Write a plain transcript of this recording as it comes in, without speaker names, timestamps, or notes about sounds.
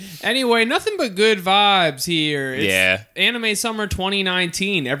Anyway, nothing but good vibes here. Yeah. Anime Summer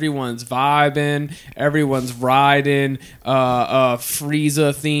 2019. Everyone's vibing. Everyone's riding.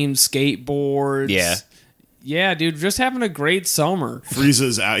 Frieza themed skateboards. Yeah. Yeah, dude, just having a great summer.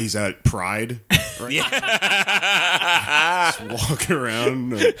 Frieza's out. He's at Pride. Right? Just walking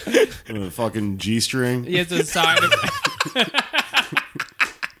around in a fucking G-string. He has a sign of...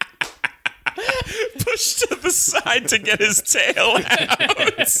 Pushed to the side to get his tail out.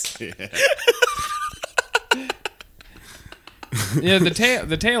 Yeah,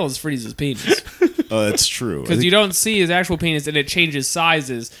 the tail is Frieza's penis. Oh, that's true. Because you don't see his actual penis, and it changes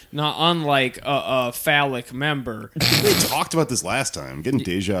sizes, not unlike a phallic member. We talked about this last time. I'm getting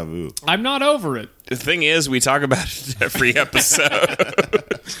deja vu. I'm not over it. The thing is, we talk about it every episode.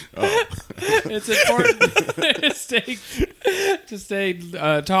 It's important to stay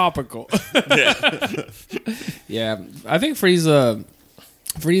topical. Yeah, I think Frieza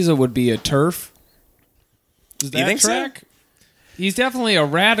would be a TERF. Does that You think track? so? He's definitely a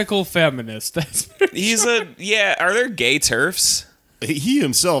radical feminist. That's He's a are there gay turfs? He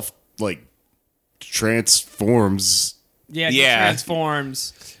himself, like, transforms. yeah. He Yeah.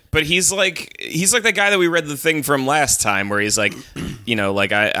 transforms. But he's like the guy that we read the thing from last time, where he's like,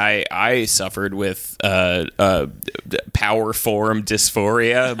 like I suffered with power form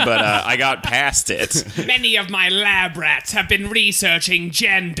dysphoria, but I got past it. Many of my lab rats have been researching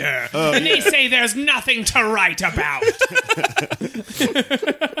gender, and they say there's nothing to write about.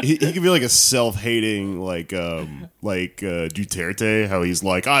 He could be like a self-hating, like Duterte. How he's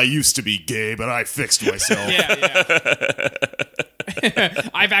like, I used to be gay, but I fixed myself. Yeah.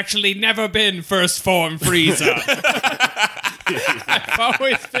 I've actually never been first form Frieza. I've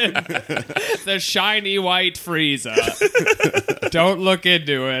always been the shiny white Frieza. Don't look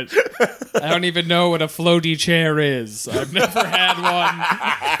into it. I don't even know what a floaty chair is. I've never had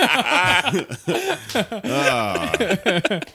one.